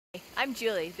I'm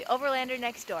Julie, the overlander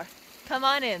next door. Come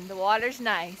on in, the water's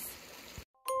nice.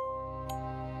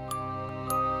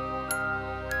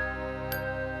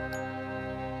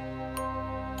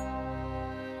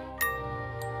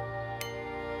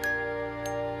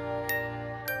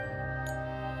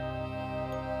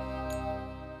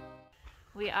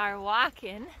 We are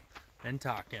walking and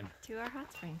talking to our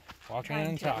hot spring. Walking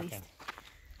and talking.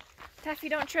 Taffy,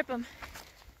 don't trip them.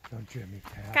 Don't trip me,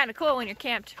 Taff. It's kind of cool when you're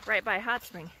camped right by a hot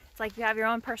spring. It's like you have your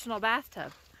own personal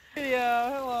bathtub.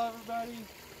 Yeah, hello everybody.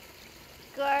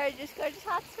 Gorgeous, gorgeous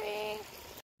hot spring.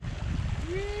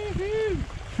 Woohoo!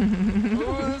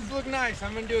 Oh, this looks nice.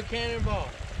 I'm gonna do a cannonball.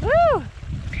 Woo!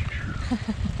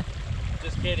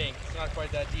 Just kidding. It's not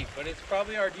quite that deep, but it's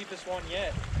probably our deepest one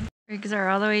yet. Rigs are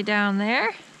all the way down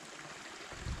there.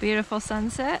 Beautiful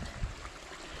sunset.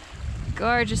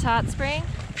 Gorgeous hot spring.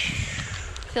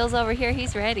 Phil's over here,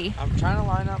 he's ready. I'm trying to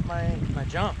line up my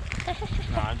jump.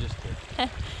 No, I'm just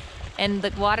kidding. And the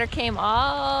water came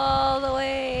all the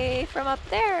way from up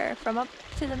there, from up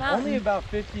to the mountain. Only about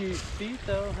 50 feet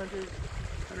though,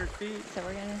 100 feet. So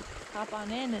we're gonna hop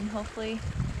on in and hopefully,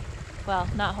 well,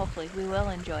 not hopefully, we will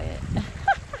enjoy it.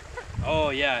 Oh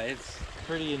yeah, it's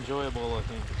pretty enjoyable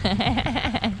looking.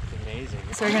 It's amazing.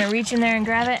 So we're gonna reach in there and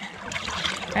grab it.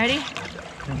 Ready?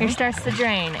 Here starts the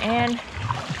drain, and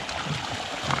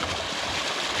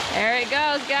there it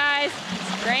goes, guys.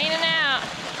 It's draining out.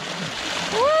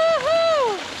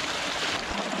 Woohoo!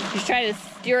 Just try to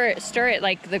stir it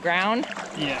like the ground.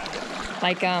 Yeah.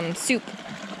 Like soup.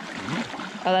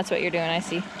 Oh, that's what you're doing, I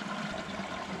see.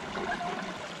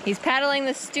 He's paddling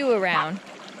the stew around.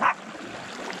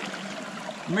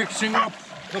 Mixing up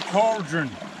the cauldron.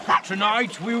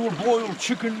 Tonight we will boil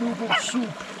chicken noodle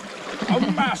soup. A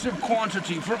massive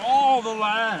quantity for all the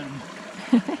land.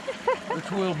 It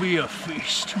will be a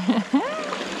feast.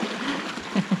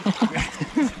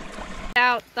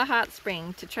 Out the hot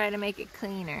spring to try to make it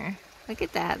cleaner. Look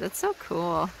at that, that's so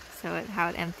cool. So how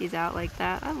it empties out like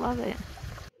that, I love it.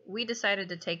 We decided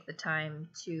to take the time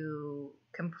to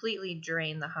completely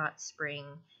drain the hot spring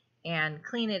and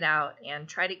clean it out and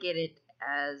try to get it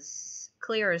as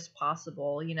clear as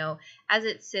possible. You know, as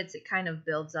it sits, it kind of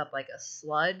builds up like a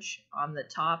sludge on the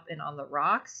top and on the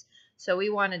rocks. So we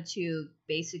wanted to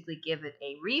basically give it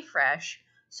a refresh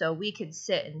so we could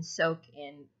sit and soak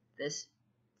in this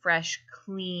fresh,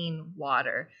 clean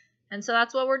water. And so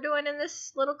that's what we're doing in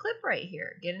this little clip right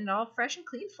here, getting it all fresh and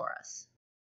clean for us.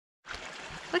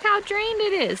 Look how drained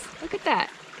it is. Look at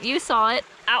that. You saw it.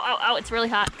 Ow, ow, ow, it's really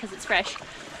hot because it's fresh.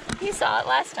 You saw it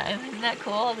last time. Isn't that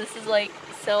cool? This is like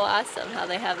so awesome how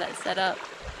they have that set up.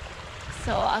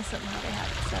 So awesome how they have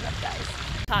it set up, guys.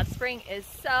 Hot spring is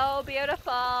so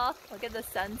beautiful. Look at the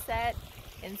sunset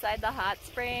inside the hot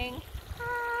spring.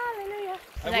 Hallelujah.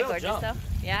 Isn't that gorgeous though?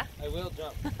 Yeah? I will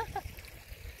jump.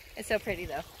 It's so pretty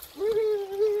though.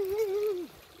 Ooh,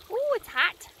 it's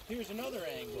hot. Here's another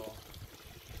angle.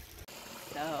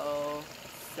 So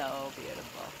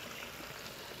beautiful.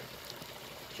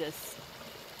 Just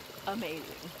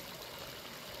amazing.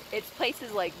 It's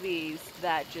places like these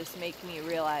that just make me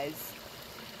realize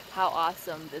how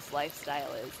awesome this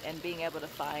lifestyle is, and being able to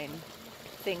find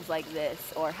things like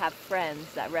this or have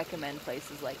friends that recommend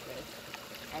places like this,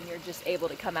 and you're just able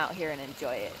to come out here and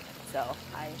enjoy it. So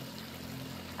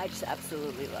I just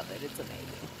absolutely love it. It's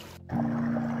amazing.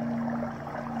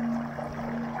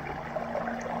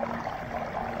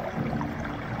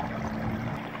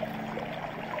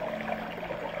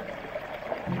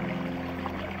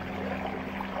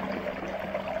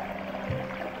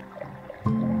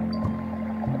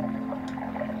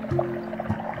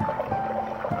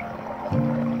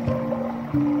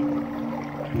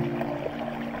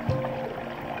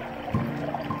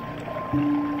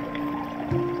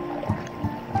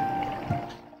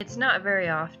 It's not very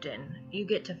often you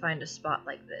get to find a spot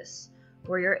like this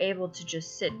where you're able to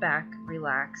just sit back,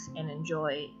 relax, and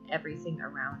enjoy everything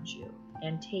around you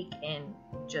and take in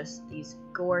just these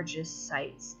gorgeous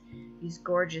sights, these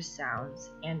gorgeous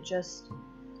sounds, and just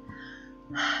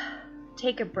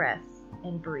take a breath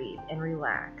and breathe and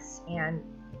relax and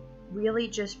really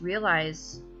just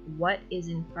realize what is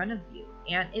in front of you.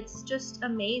 And it's just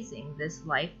amazing, this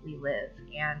life we live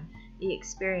and the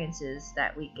experiences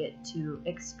that we get to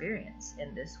experience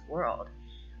in this world.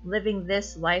 Living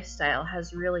this lifestyle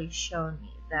has really shown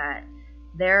me that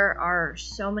there are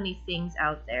so many things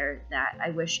out there that I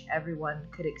wish everyone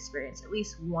could experience at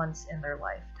least once in their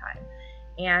lifetime.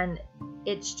 And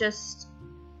it's just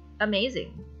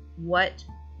amazing what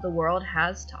the world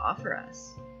has to offer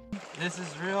us. This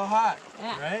is real hot,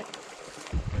 Yeah. right?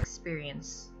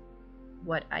 Experience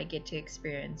what I get to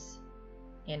experience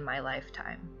in my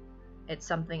lifetime. It's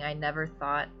something I never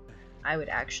thought I would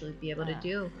actually be able to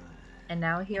do. And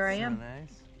now here I am.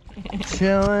 Nice.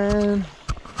 Chilling.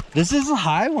 This is a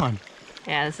high one.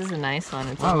 Yeah, this is a nice one.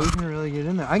 It's wow, we can really get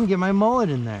in there. I can get my mullet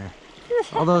in there.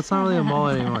 Although it's not really a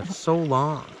mullet anymore. It's so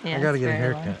long. Yeah, I gotta get a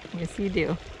long. haircut. Yes, you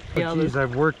do. But geez,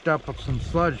 I've worked up some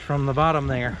sludge from the bottom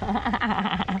there.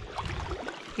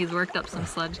 He's worked up some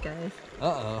sludge, guys.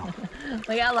 Uh-oh.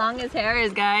 Look how long his hair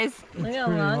is, guys. Look how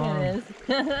long it is.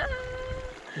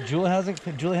 Julie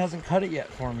hasn't cut it yet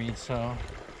for me, so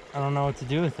I don't know what to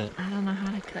do with it. I don't know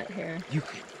how to cut hair. You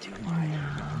could do mine.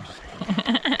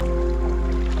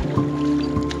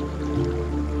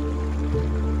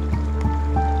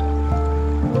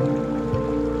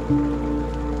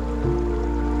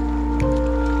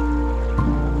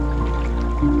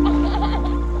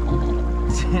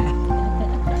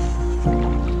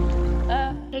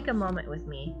 Take a moment with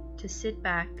me to sit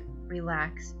back,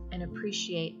 relax, and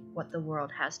appreciate what the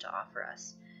world has to offer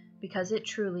us, because it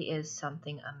truly is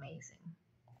something amazing.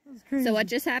 So what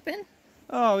just happened?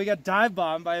 Oh, we got dive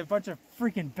bombed by a bunch of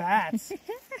freaking bats.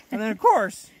 And then of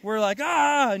course, we're like,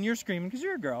 ah, and you're screaming because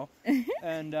you're a girl.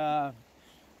 And I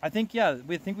think, yeah,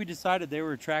 we decided they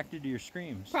were attracted to your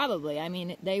screams. Probably. I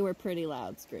mean, they were pretty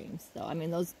loud screams. So, I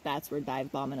mean, those bats were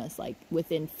dive bombing us like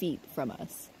within feet from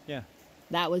us. Yeah.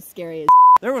 That was scary as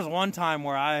There was one time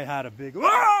where I had a big,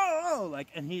 whoa, like,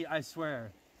 and I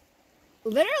swear.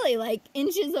 literally like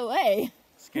inches away.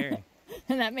 Scary.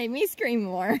 And that made me scream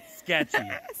more. Sketchy.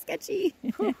 Sketchy.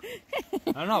 I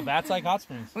don't know, bats like hot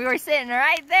springs. We were sitting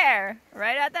right there,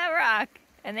 right at that rock,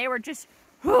 and they were just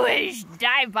whoosh,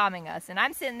 dive bombing us. And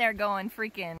I'm sitting there going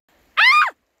freaking,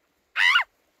 ah! Ah!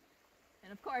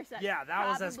 And of course, that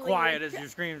was as quiet as your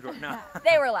screams were. No.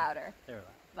 They were louder. They were loud.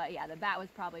 But yeah, the bat was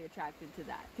probably attracted to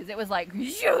that because it was like,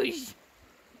 zhoosh.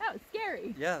 That was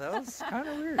scary. Yeah, that was kind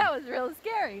of weird. That was real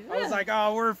scary. I was like,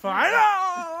 oh, we're fine.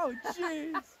 Oh,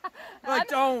 jeez. Like,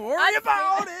 don't worry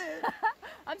about it.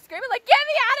 I'm screaming like, get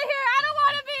me out of here. I don't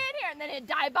want to be in here. And then it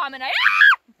dive bomb and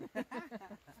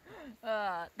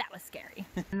that was scary.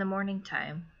 In the morning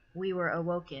time, we were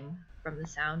awoken from the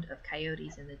sound of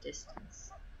coyotes in the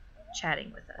distance,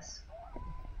 chatting with us.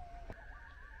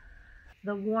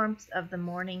 The warmth of the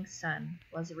morning sun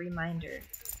was a reminder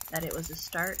that it was a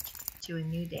start to a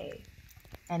new day,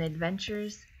 and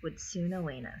adventures would soon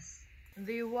await us.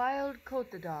 The wild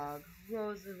Kota dog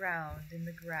rows around in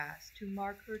the grass to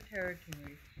mark her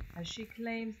territory as she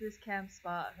claims this camp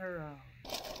spot her own.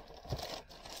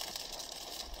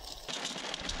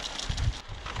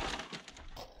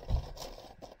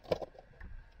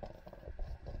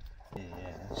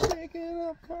 Yeah, shaking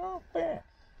up coffee.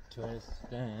 Twist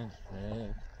and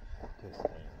shake. Twist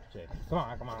and shake. Come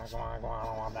on, come on, come on, come on.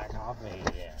 I want that coffee.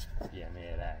 Yeah. Give me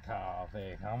that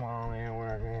coffee. Come on and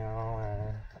work me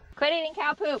on. Quit eating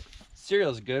cow poop.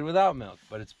 Cereal's good without milk,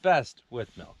 but it's best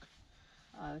with milk.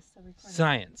 Oh, I was still recording.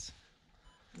 Science.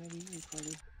 Maybe you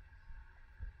recorded.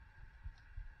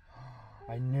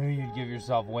 I knew you'd give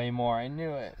yourself way more. I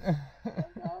knew it.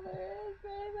 That's all there is,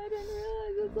 babe. I didn't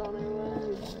realize that's all there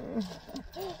was.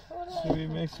 Should we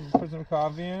put some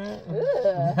coffee in it?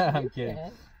 I'm kidding.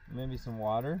 Maybe some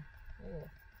water.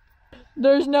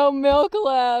 There's no milk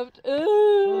left.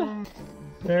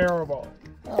 Terrible.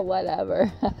 Oh,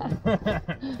 whatever.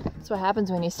 That's what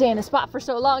happens when you stay in a spot for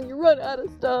so long. You run out of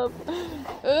stuff.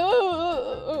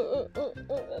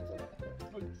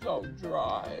 It's so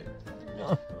dry.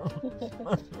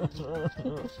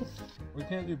 We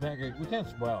can't do pancakes. We can't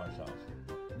spoil ourselves.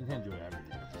 We can't do it every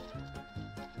day.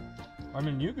 I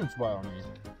mean, you can spoil me.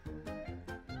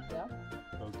 Yeah?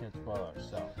 But we can't spoil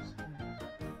ourselves.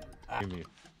 Give me.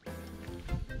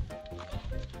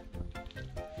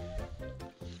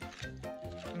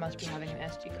 I must be having an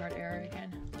SD card error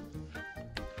again.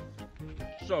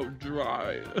 So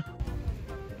dry.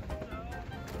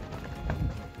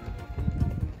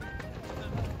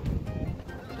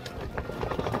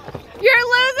 You're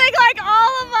losing like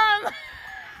all of them!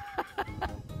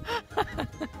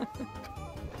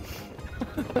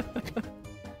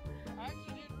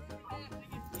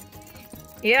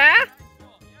 Yeah?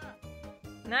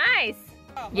 Nice.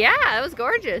 Yeah, that was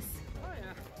gorgeous. Oh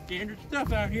yeah. Standard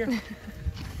stuff out here.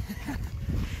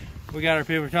 We got our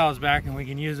paper towels back and we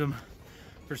can use them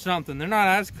for something. They're not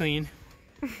as clean,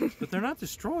 but they're not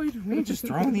destroyed. We're not just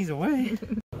throwing these away.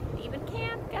 Even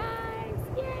camp, guys.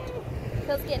 Yay.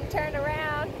 Phil's getting turned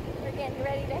around. We're getting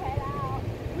ready to head out.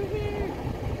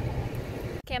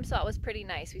 Camp spot was pretty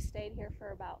nice. We stayed here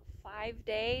for about 5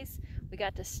 days. We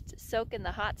got to soak in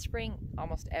the hot spring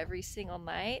almost every single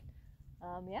night.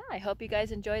 Yeah, I hope you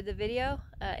guys enjoyed the video.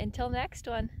 Until next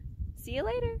one, see you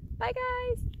later. Bye,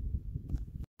 guys.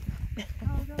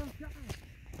 I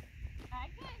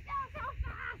can't go so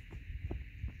fast!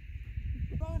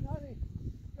 Run, honey.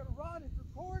 You gotta run. It's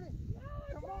recording.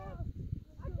 Come on.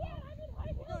 I can't, I've been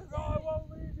waiting. No, I won't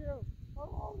leave you. I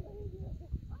won't leave you.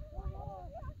 Come on.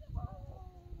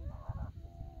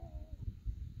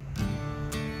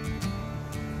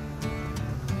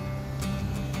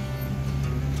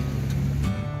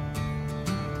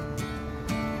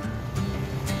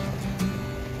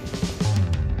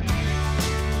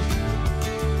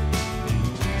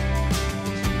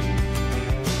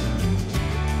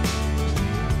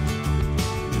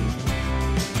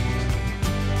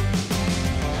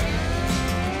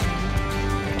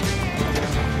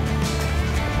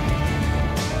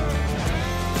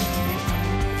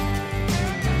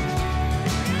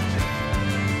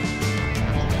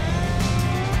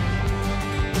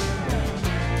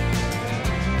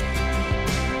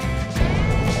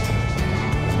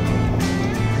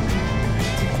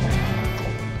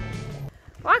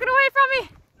 Walking away from me!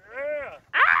 Yeah.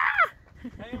 Ah!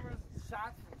 Cameras,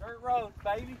 shots, and dirt roads,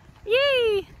 baby.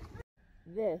 Yay!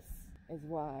 This is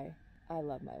why I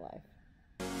love my life.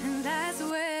 And that's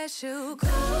where she'll go.